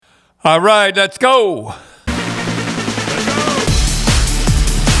All right, let's go.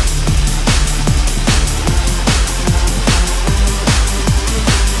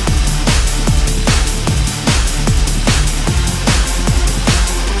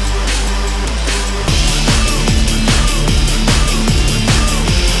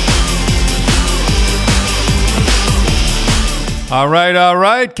 All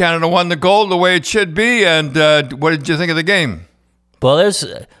right. Canada won the gold the way it should be. And what did you think of the game? Well, there's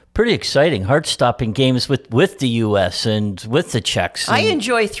pretty exciting, heart-stopping games with the U.S. and with the Czechs. I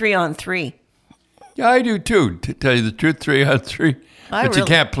enjoy 3-on-3. Yeah, I do too, to tell you the truth, 3-on-3. But you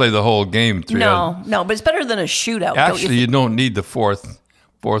can't play the whole game 3-on-3. No, but it's better than a shootout. Actually, you don't need the fourth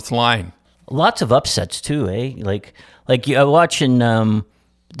line. Lots of upsets too, eh? Like you're watching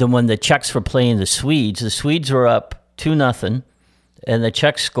when the Czechs were playing the Swedes. The Swedes were up 2-0. And the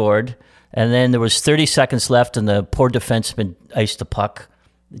Czechs scored, and then there was 30 seconds left, and the poor defenseman iced the puck.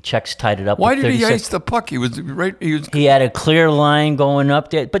 The Czechs tied it up. Why did he ice the puck? He had a clear line going up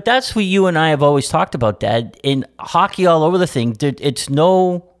there. But that's what you and I have always talked about, Dad. In hockey, all over the thing, it's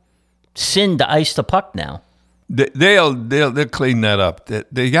no sin to ice the puck now. They'll clean that up.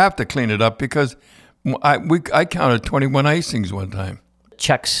 They have to clean it up because I counted 21 icings one time.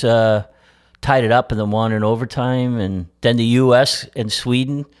 Czechs tied it up and then won in overtime, and then the U.S. and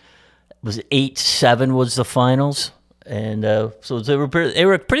Sweden was 8-7 was the finals, and so they were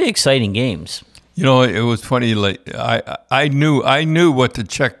pretty exciting games. You know, it was funny. Like I knew what the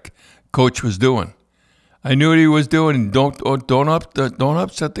Czech coach was doing. I knew what he was doing. Don't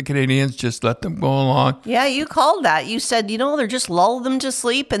upset the Canadians. Just let them go along. Yeah, you called that. You said, they're just lull them to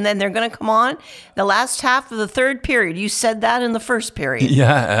sleep, and then they're going to come on the last half of the third period. You said that in the first period.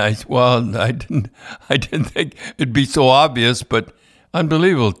 Yeah, I didn't think it'd be so obvious, but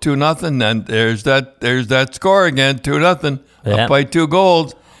unbelievable. 2-0, and there's that score again. 2-0, up by 2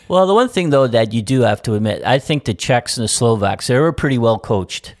 goals. Well, the one thing though that you do have to admit, I think the Czechs and the Slovaks, they were pretty well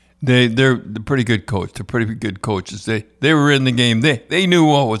coached. They're pretty good coach. They're pretty good coaches. They were in the game. They knew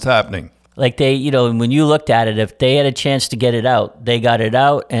what was happening. Like when you looked at it, if they had a chance to get it out, they got it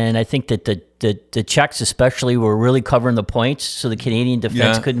out. And I think that the Czechs especially were really covering the points, so the Canadian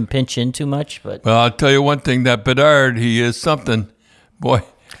defense couldn't pinch in too much. But well, I'll tell you one thing: that Bedard, he is something, boy.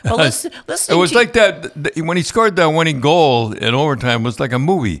 Well, listen, it was like that when he scored that winning goal in overtime. It was like a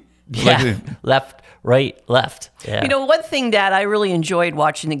movie. Yeah, left. Right, left. Yeah. One thing, Dad, I really enjoyed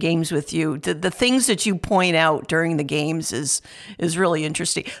watching the games with you. The things that you point out during the games is really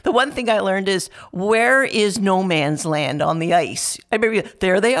interesting. The one thing I learned is, where is no man's land on the ice? I remember,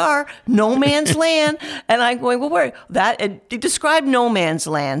 there they are, no man's land. And I'm going, well, where? Describe no man's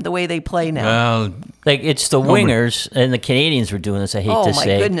land, the way they play now. Well, like it's the wingers, and the Canadians were doing this, I hate to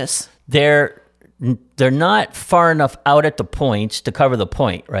say. Oh, my goodness. They're not far enough out at the points to cover the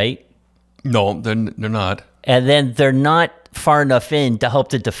point, right? No, they're not. And then they're not far enough in to help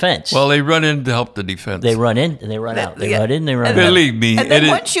the defense. Well, they run in to help the defense. They run in and they run out. They run in, they run out. Believe me. And then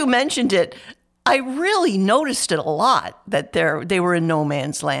once you mentioned it, I really noticed it a lot, that they were in no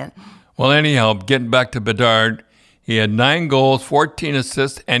man's land. Well, anyhow, getting back to Bedard, he had 9 goals, 14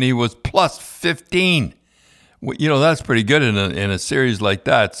 assists, and he was plus 15. That's pretty good in a series like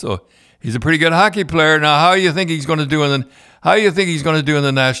that. So he's a pretty good hockey player. Now, how do you think he's going to do in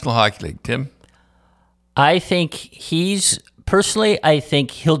the National Hockey League, Tim? I think I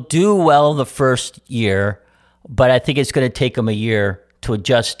think he'll do well the first year, but I think it's going to take him a year to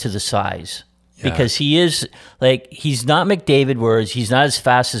adjust to the size. Yeah. Because he's not McDavid, whereas he's not as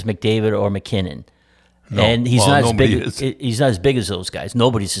fast as McDavid or McKinnon. No, and he's not as big as those guys.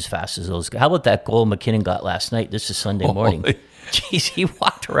 Nobody's as fast as those guys. How about that goal McKinnon got last night? This is Sunday morning. Jeez, he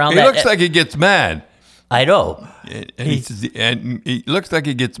walked around. He looks like he gets mad. I know. And he looks like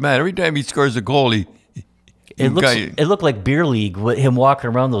he gets mad. Every time he scores a goal, it looked like beer league with him walking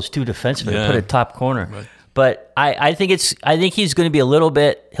around those 2 defensemen and put it top corner. Right. But I think he's going to be a little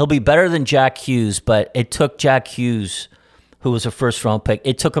bit, he'll be better than Jack Hughes, but it took Jack Hughes, who was a first-round pick,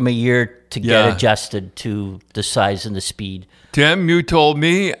 it took him a year to get adjusted to the size and the speed. Tim, you told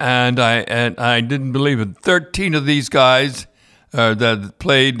me, and I didn't believe it. 13 of these guys that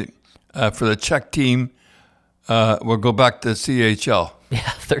played for the Czech team will go back to CHL. Yeah,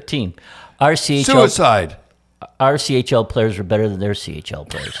 13. Our Suicide. Our CHL players are better than their CHL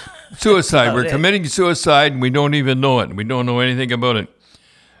players. Suicide. We're committing suicide, and we don't even know it. We don't know anything about it.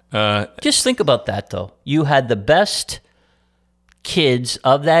 Just think about that, though. You had the best kids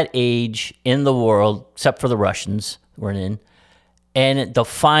of that age in the world, except for the Russians weren't in. And at the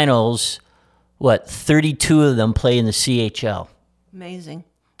finals, 32 of them play in the CHL. Amazing.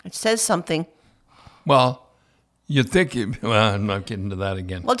 It says something. Well, You'd think, well, I'm not getting into that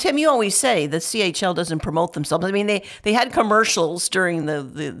again. Well, Tim, you always say the CHL doesn't promote themselves. I mean, they had commercials during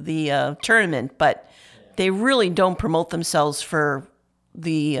the tournament, but they really don't promote themselves for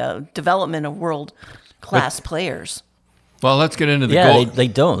the development of world-class players. Well, let's get into the Yeah, goal. they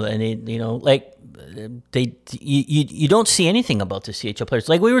don't. And, you don't see anything about the CHL players.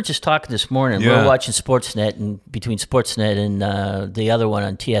 Like we were just talking this morning. We Yeah. were watching Sportsnet, and between Sportsnet and the other one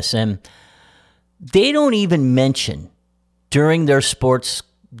on TSM, they don't even mention during their sports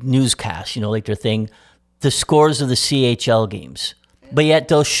newscast, like their thing, the scores of the CHL games. But yet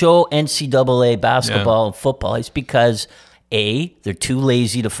they'll show NCAA basketball and football. It's because, A, they're too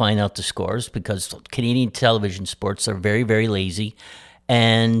lazy to find out the scores because Canadian television sports are very, very lazy.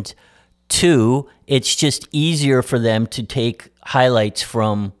 And 2, it's just easier for them to take highlights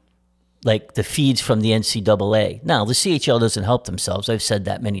from like the feeds from the NCAA. Now, the CHL doesn't help themselves. I've said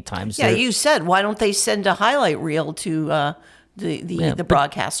that many times. Yeah, you said, why don't they send a highlight reel to the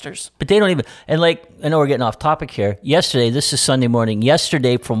broadcasters? But they don't even, and I know we're getting off topic here. Yesterday, this is Sunday morning,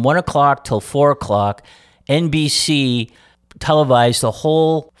 yesterday from 1 o'clock till 4 o'clock, NBC televised the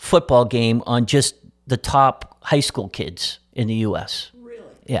whole football game on just the top high school kids in the U.S. Really?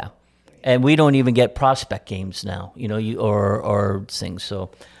 Yeah. And we don't even get prospect games now, or things,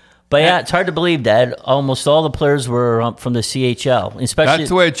 so... But yeah, it's hard to believe that almost all the players were from the CHL, especially. That's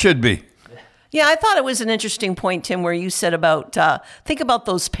the way it should be. Yeah, I thought it was an interesting point, Tim, where you said about, think about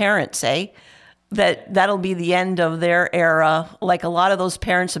those parents, that'll be the end of their era. Like a lot of those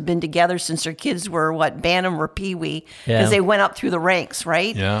parents have been together since their kids were, Bantam or Pee Wee, because they went up through the ranks,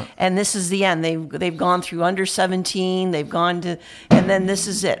 right? Yeah. And this is the end. They've gone through under 17, they've gone to, and then this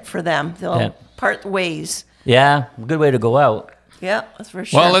is it for them. They'll part ways. Yeah, good way to go out. Yeah, that's for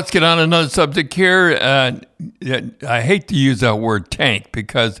sure. Well, let's get on another subject here. I hate to use that word tank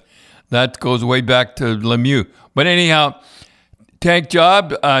because that goes way back to Lemieux. But anyhow, tank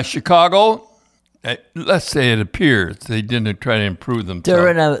job, Chicago. Let's say it appears they didn't try to improve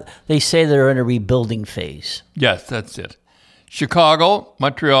themselves. They say they're in a rebuilding phase. Yes, that's it. Chicago,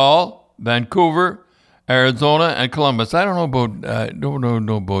 Montreal, Vancouver, Arizona, and Columbus. I don't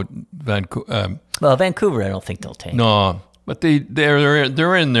know about Vancouver. Well, Vancouver, I don't think they'll tank. No, but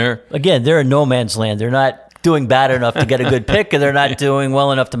they're in there. Again, they're in no man's land. They're not doing bad enough to get a good pick, and they're not doing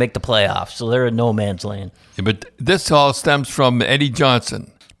well enough to make the playoffs. So they're in no man's land. Yeah, but this all stems from Eddie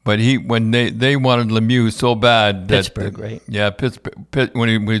Johnson. But when they wanted Lemieux so bad that Pittsburgh, right? Yeah, Pittsburgh. When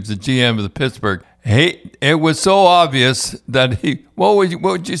he was the GM of the Pittsburgh, it was so obvious that he. What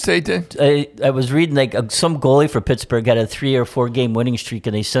would you say, Tim? I was reading some goalie for Pittsburgh had a 3 or 4 game winning streak,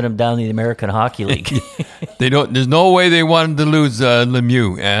 and they sent him down to the American Hockey League. There's no way they wanted to lose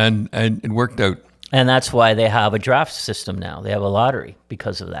Lemieux, and it worked out. And that's why they have a draft system now. They have a lottery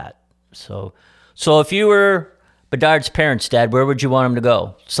because of that. So if you were Bedard's parents, Dad, where would you want him to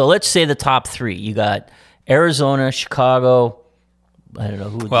go? So let's say the top 3. You got Arizona, Chicago. I don't know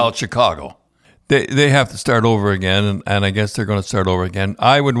who. Well, Chicago. They have to start over again, and I guess they're going to start over again.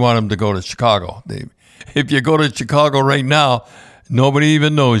 I would want them to go to Chicago. If you go to Chicago right now, nobody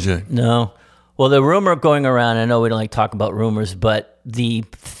even knows you. No. Well, the rumor going around, I know we don't like talking about rumors, but the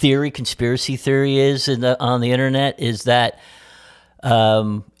conspiracy theory is on the internet is that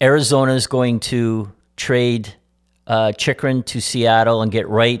Arizona is going to trade Chikrin to Seattle and get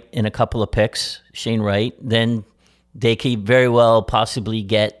Wright in a couple of picks, Shane Wright. Then they could very well possibly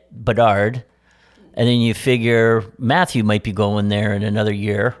get Bedard. And then you figure Matthew might be going there in another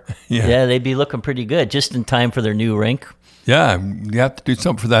year. Yeah, they'd be looking pretty good, just in time for their new rink. Yeah, you have to do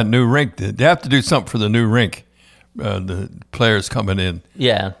something for that new rink. They have to do something for the new rink, the players coming in.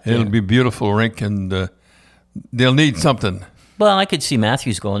 Yeah. It'll be a beautiful rink, and they'll need something. Well, I could see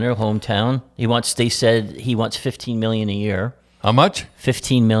Matthews going there, hometown. They said he wants $15 million a year. How much?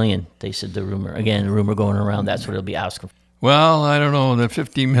 $15 million, they said the rumor. Again, the rumor going around, that's what he'll be asking for. Well, I don't know. The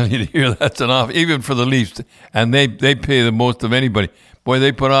 $15 million a year, that's enough, even for the Leafs. And they pay the most of anybody. Boy,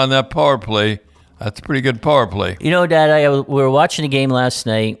 they put on that power play. That's a pretty good power play. Dad, we were watching a game last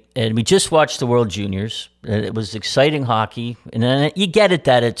night, and we just watched the World Juniors. And it was exciting hockey. And then you get it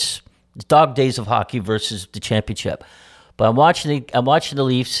that it's dog days of hockey versus the championship. But I'm watching the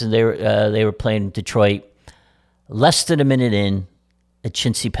Leafs, and they were playing Detroit. Less than a minute in, a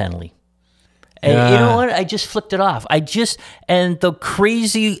chintzy penalty. And you know what? I just flipped it off. And the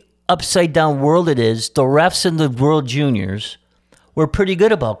crazy upside down world it is, the refs in the World Juniors were pretty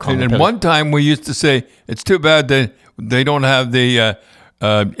good about calling. And one time we used to say, it's too bad that they don't have the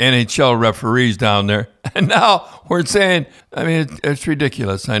NHL referees down there. And now we're saying, I mean, it's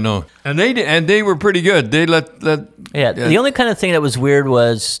ridiculous. I know. And they were pretty good. They let the only kind of thing that was weird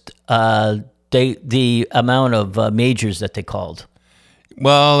was the amount of majors that they called.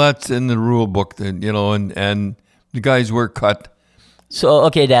 Well, that's in the rule book, that, and the guys were cut. So,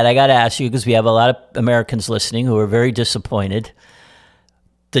 okay, Dad, I got to ask you, because we have a lot of Americans listening who are very disappointed.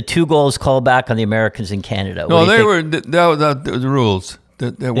 The 2 goals called back on the Americans in Canada. No, they were that was the rules.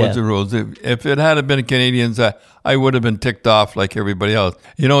 That was the rules. If it had been Canadians, I would have been ticked off like everybody else.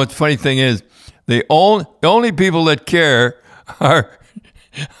 The funny thing is, the only people that care are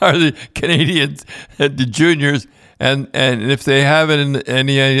the Canadians, the juniors, and if they have it in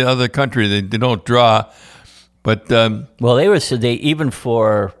any other country, they don't draw. But well, they even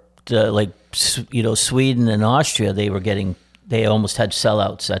for Sweden and Austria, they almost had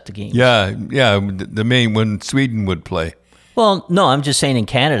sellouts at the games. Yeah. The main when Sweden would play. Well, no, I'm just saying in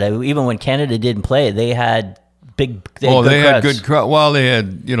Canada, even when Canada didn't play, they had big. They had good crowd. Well, they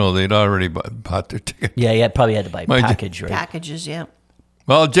had they'd already bought their ticket. Yeah, probably had to buy package, right? Packages, yeah.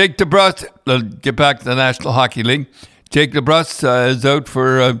 Well, Jake DeBrusk, get back to the National Hockey League. Jake DeBrusk is out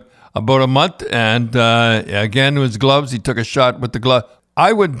for about a month, and again with his gloves, he took a shot with the glove.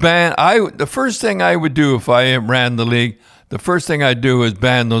 The first thing I would do if I ran the league, the first thing I'd do is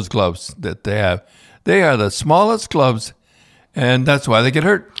ban those gloves that they have. They are the smallest gloves, and that's why they get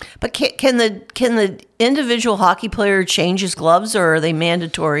hurt. But can the individual hockey player change his gloves, or are they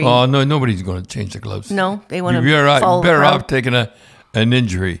mandatory? Oh no, nobody's going to change the gloves. No, they want to. You're follow better the crowd. off taking an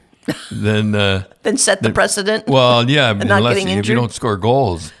injury than set the precedent. Well, yeah, unless if you don't score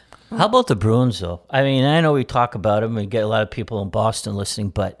goals. How about the Bruins, though? I mean, I know we talk about them. We get a lot of people in Boston listening,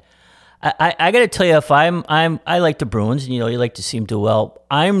 but I got to tell you, if I like the Bruins, and you like to see them do well.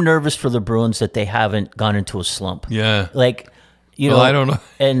 I'm nervous for the Bruins that they haven't gone into a slump. Yeah, I don't know.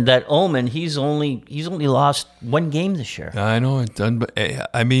 And that Ullman, he's only lost 1 game this year. I know it's done, but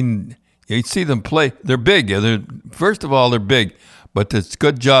I mean, you see them play. They're big. First of all, they're big, but it's a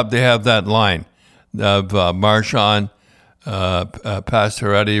good job they have that line of Marchand.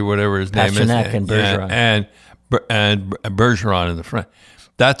 Pastore, whatever his name is, and Bergeron. and Bergeron in the front.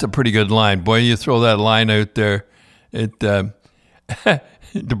 That's a pretty good line. Boy, you throw that line out there. DeBrusk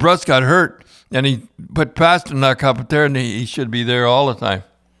got hurt, and he put Pasternak up there, and he should be there all the time.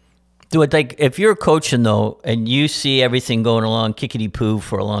 If you're coaching though, and you see everything going along kickety poo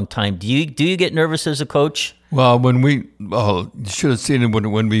for a long time, do you get nervous as a coach? Well, you should have seen it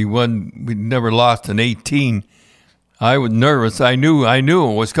when we won. We never lost in 18. I was nervous. I knew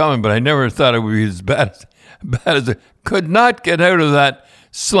it was coming, but I never thought it would be as bad as it. Could not get out of that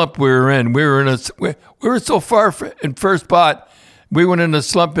slump we were in. We were so far in first spot. We went in a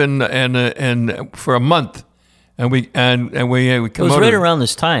slump and for a month, and we come out. It was right around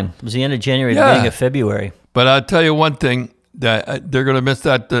this time. It was the end of January, the beginning of February. But I'll tell you one thing, that they're going to miss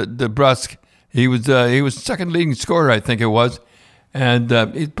that DeBrusk. He was second leading scorer, I think it was, and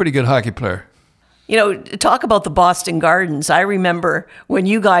he's a pretty good hockey player. Talk about the Boston Gardens. I remember when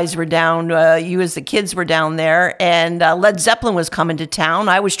you guys were down, you as the kids were down there, and Led Zeppelin was coming to town.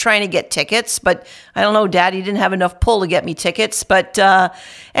 I was trying to get tickets, but I don't know, Daddy didn't have enough pull to get me tickets. But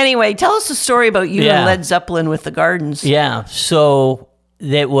anyway, tell us the story about you and Led Zeppelin with the Gardens. Yeah, so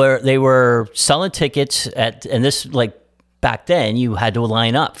they were selling tickets and this back then, you had to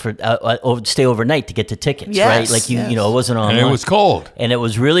line up for stay overnight to get the tickets, right? It wasn't online. And it was cold. And it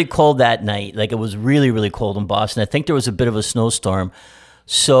was really cold that night. It was really, really cold in Boston. I think there was a bit of a snowstorm.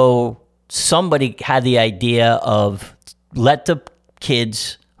 So somebody had the idea of let the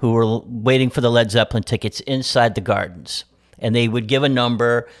kids who were waiting for the Led Zeppelin tickets inside the Gardens. And they would give a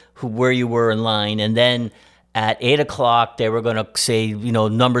number where you were in line. And then at 8 o'clock, they were going to say,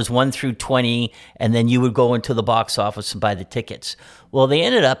 numbers 1 through 20, and then you would go into the box office and buy the tickets. Well, they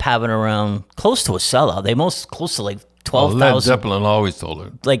ended up having around close to a sellout. They close to 12,000. Led Zeppelin always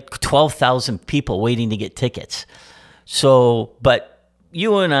told it. 12,000 people waiting to get tickets. So, but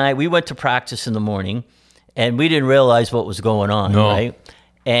you and I, we went to practice in the morning, and we didn't realize what was going on, right?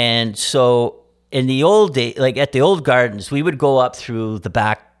 And so in the old day, at the old Gardens, we would go up through the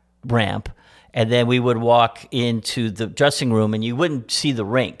back ramp, and then we would walk into the dressing room, and you wouldn't see the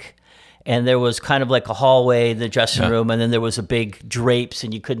rink. And there was kind of like a hallway in the dressing room, and then there was a big drapes,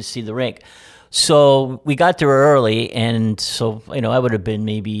 and you couldn't see the rink. So we got there early, and so, I would have been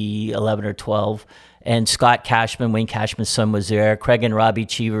maybe 11 or 12. And Scott Cashman, Wayne Cashman's son, was there. Craig and Robbie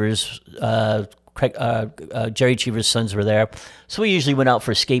Cheever's, Jerry Cheever's sons were there. So we usually went out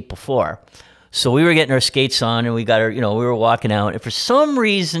for a skate before. So we were getting our skates on, and we got we were walking out. And for some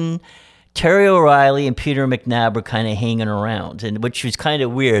reason, Terry O'Reilly and Peter McNabb were kind of hanging around, and which was kind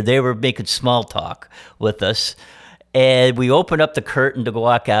of weird. They were making small talk with us. And we opened up the curtain to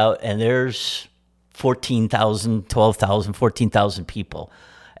walk out, and there's 14,000, 12,000, 14,000 people.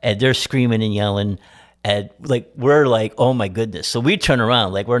 and they're screaming and yelling, and like we're like, oh my goodness. So we turn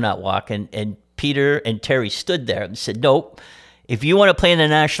around like we're not walking, and Peter and Terry stood there and said, nope. If you want to play in the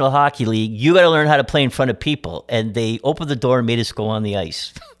National Hockey League, you got to learn how to play in front of people. And they opened the door and made us go on the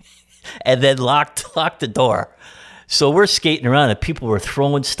ice, and then locked the door. So we're skating around, and people were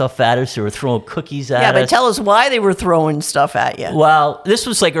throwing stuff at us. They were throwing cookies at us. Yeah, but tell us why they were throwing stuff at you. Well, this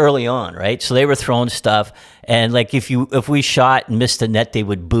was like early on, right? So they were throwing stuff, and like if we shot and missed the net, they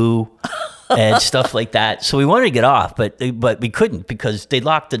would boo and stuff like that. So we wanted to get off, but we couldn't because they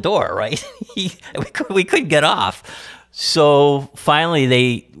locked the door, right? we couldn't get off. So finally,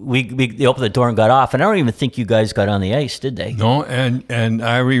 they opened the door and got off. And I don't even think you guys got on the ice, did they? No, and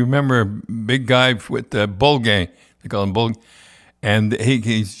I remember a big guy with the bull gang. They call him bull. And he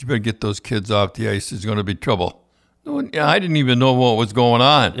you better get those kids off the ice. There's going to be trouble. I didn't even know what was going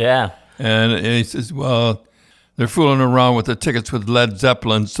on. Yeah. And he says, well, they're fooling around with the tickets with Led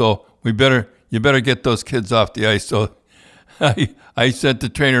Zeppelin, so you better get those kids off the ice. So I sent the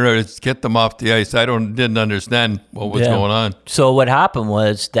trainer out to get them off the ice. I didn't understand what was going on. So what happened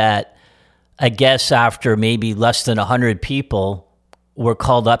was that I guess after maybe less than 100 people were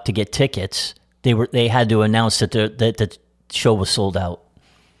called up to get tickets, they had to announce that the show was sold out.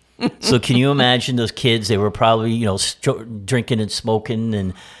 So can you imagine those kids? They were probably drinking and smoking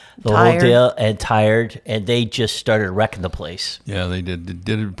and the whole deal, and tired, and they just started wrecking the place. Yeah, they did. They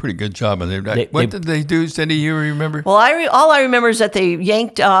did a pretty good job. And what did they do, Cindy? You remember? Well, all I remember is that they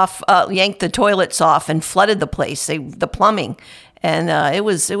yanked the toilets off and flooded the place. The plumbing, and it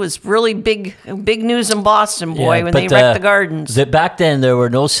was really big news in Boston, boy, when they wrecked the gardens. Back then, there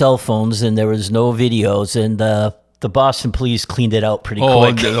were no cell phones and there was no videos, and the Boston police cleaned it out pretty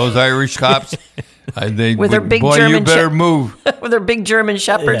quick. Oh, those Irish cops. With their big German you better shep- move. With their big German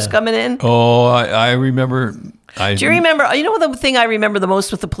shepherds coming in. Oh, I remember. Do you remember? You know, the thing I remember the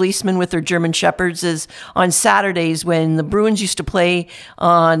most with the policemen with their German shepherds is on Saturdays when the Bruins used to play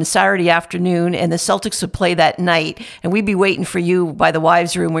on Saturday afternoon and the Celtics would play that night, and we'd be waiting for you by the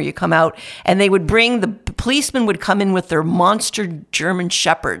wives' room where you come out, and the policemen would come in with their monster German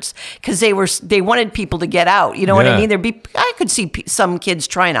shepherds because they wanted people to get out. You know what I mean? I could see some kids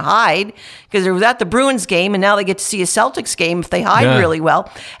trying to hide because they were at the Bruins game, and now they get to see a Celtics game if they hide really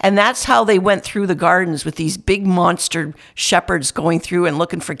well, and that's how they went through the gardens with these big monster shepherds going through and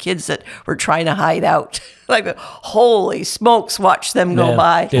looking for kids that were trying to hide out. Like, holy smokes, watch them go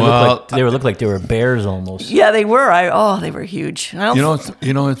by. They looked like they were bears almost. Yeah, they were. They were huge. It's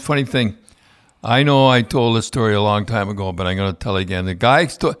a funny thing. I know I told this story a long time ago, but I'm going to tell it again. The guy,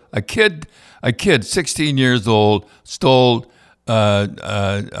 a kid, 16 years old, stole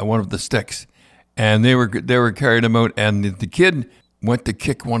one of the sticks, and they were carrying him out, and the kid went to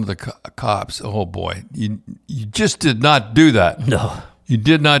kick one of the cops. Oh boy, you just did not do that. No, you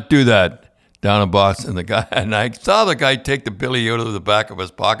did not do that down in Boston. And I saw the guy take the billy out of the back of his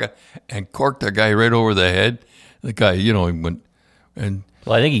pocket and cork the guy right over the head. The guy, he went and.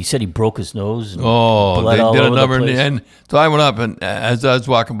 Well, I think he said he broke his nose. And blood all did a over number, the place. and so I went up, and as I was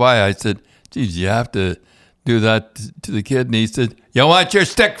walking by, I said, "Geez, you have to do that to the kid." And he said, "You want your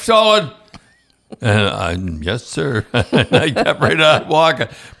stick solid?" And yes, sir. And I kept right on walking.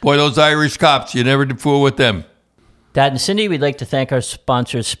 Boy, those Irish cops, you never fool with them. Dad and Cindy, we'd like to thank our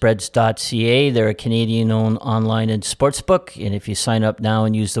sponsors, Spreads.ca. They're a Canadian-owned online and sportsbook. And if you sign up now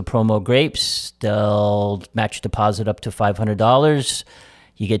and use the promo GRAPES, they'll match your deposit up to $500.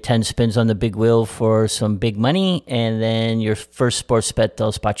 You get 10 spins on the big wheel for some big money. And then your first sports bet,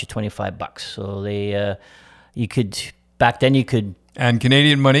 they'll spot you $25. So back then you could... And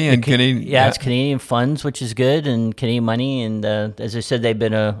Canadian money and Canadian... Yeah, it's Canadian funds, which is good, and Canadian money. And as I said, they've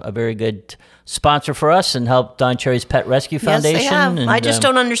been a very good sponsor for us and helped Don Cherry's Pet Rescue Foundation. Yes, they have. And, I just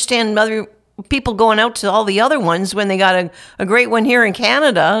don't understand other people going out to all the other ones when they got a great one here in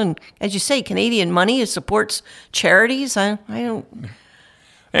Canada. And as you say, Canadian money supports charities. I don't...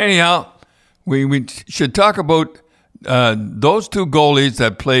 Anyhow, we should talk about those two goalies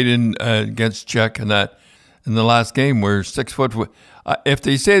that played in against Czech and that in the last game were 6 foot. If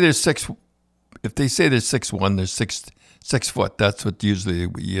they say they're 6'1", they're 6 foot. That's what usually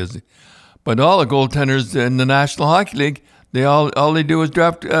we use. But all the goaltenders in the National Hockey League, all they do is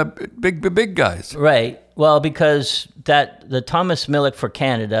draft big guys. Right. Well, because the Thomas Milic for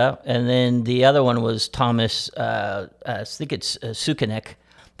Canada, and then the other one was Thomas. I think it's Sukanek.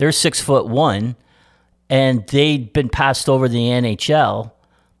 They're 6'1", and they'd been passed over to the NHL.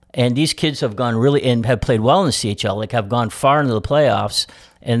 And these kids have gone really and have played well in the CHL, like have gone far into the playoffs.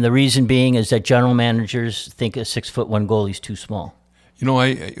 And the reason being is that general managers think a 6'1" goalie is too small.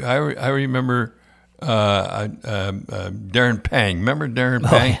 I remember Darren Pang. Remember Darren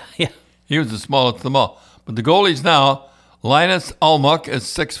Pang? Yeah. He was the smallest of them all. But the goalies now, Linus Ulmuck is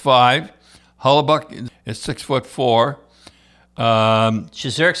 6'5". Hollebuck is 6'4".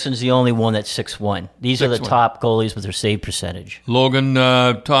 Shazerkson's the only one that's 6'1". These are the 6'1". top goalies with their save percentage. Logan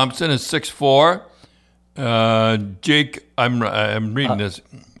Thompson is 6'4". Jake, I'm reading this.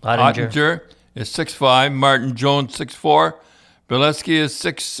 Ottinger is 6'5". Martin Jones 6'4". Bileski is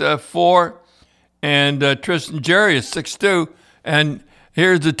 6'4". And Tristan Jerry is 6'2". And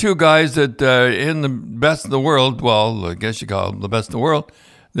here's the two guys that in the best in the world. Well, I guess you call them the best in the world.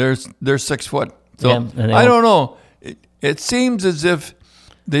 They're 6 foot. So Yeah, I don't know. It seems as if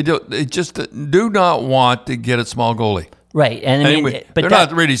they just do not want to get a small goalie. Right. And Anyway, they're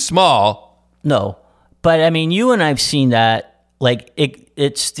not really small. No. But I mean, you and I've seen that. Like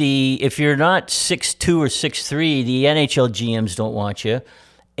it's if you're not 6'2" or 6'3", the NHL GMs don't want you.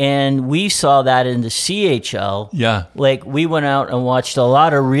 And we saw that in the CHL. Yeah. Like we went out and watched a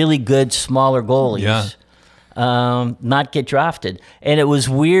lot of really good smaller goalies. Yeah. Not get drafted. And it was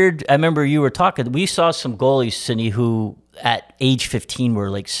weird. I remember you were talking. We saw some goalies, Cindy, who at age 15 were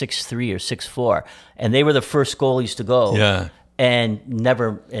like 6'3" or 6'4", and they were the first goalies to go. Yeah. And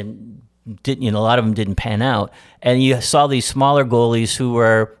didn't, a lot of them didn't pan out. And you saw these smaller goalies who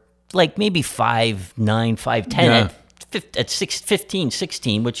were like maybe 5'9", 5'10", at 15,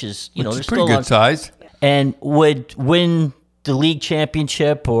 16, which is, Which they're is pretty still good size. and would win the league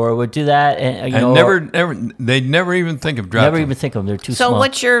championship or would do that. And, They'd never even think of drafting. never even think of them. They're too So small.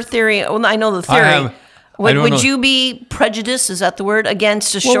 what's your theory? Well, I know the theory. I don't know. Would you be prejudiced? Is that the word?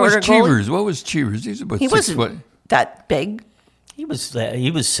 Against a What shorter was goalie? Cheevers? What was Cheevers? He's about He 6 wasn't foot. that big. He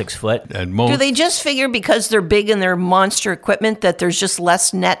was 6 foot. At most. Do they just figure because they're big and they're monster equipment that there's just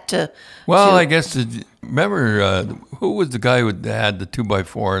less net to? Well, to- I guess remember who was the guy who had the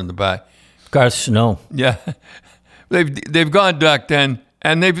 2x4 in the back? Garth Snow. Yeah, they've gone back then,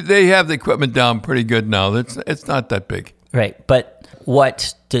 and they have the equipment down pretty good now. It's not that big. Right. But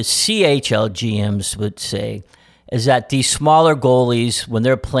what the CHL GMs would say is that these smaller goalies, when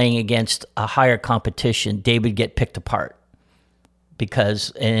they're playing against a higher competition, they would get picked apart.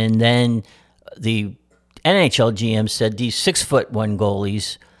 And then the NHL GM said these 6'1"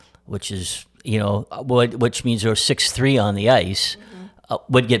 goalies, which is, which means they're 6'3" on the ice,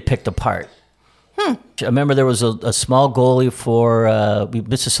 would get picked apart. I remember there was a small goalie for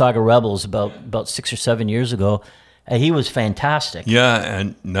Mississauga Rebels about 6 or 7 years ago, and he was fantastic. Yeah,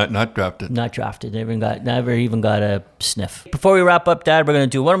 and not drafted. Not drafted. Never even got a sniff. Before we wrap up, Dad, we're going to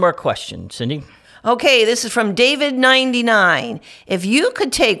do one more question. Cindy? Okay, this is from David99. If you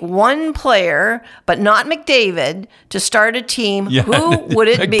could take one player, but not McDavid, to start a team, who would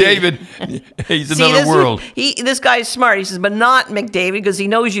it be? McDavid, he's another world. This guy's smart. He says, but not McDavid, because he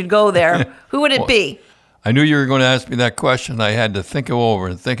knows you'd go there. Who would it be? I knew you were going to ask me that question. I had to think it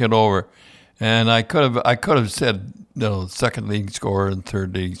over, and I could have said second league scorer and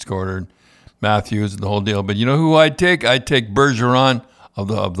third league scorer, and Matthews and the whole deal. But you know who I'd take? I'd take Bergeron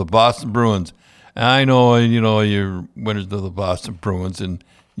of the Boston Bruins. I know, you're winners of the Boston Bruins, and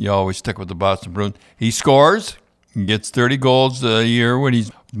you always stick with the Boston Bruins. He scores, he gets 30 goals a year when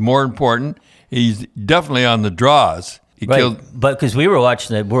he's more important. He's definitely on the draws. But because we were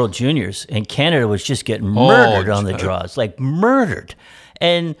watching the World Juniors, and Canada was just getting murdered on the draws, like murdered.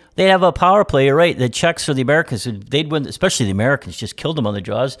 And they'd have a power play, you're right. The Czechs or the Americans, they'd win, especially the Americans, just killed them on the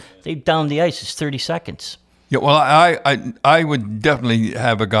draws. They'd down the ice, it's 30 seconds. Yeah, well, I would definitely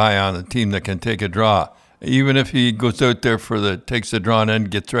have a guy on the team that can take a draw, even if he goes out there takes the draw and then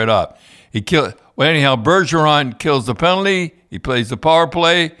gets right up. Anyhow, Bergeron kills the penalty. He plays the power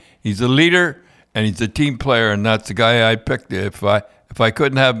play. He's a leader and he's a team player, and that's the guy I picked. If I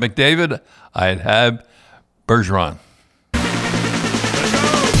couldn't have McDavid, I'd have Bergeron.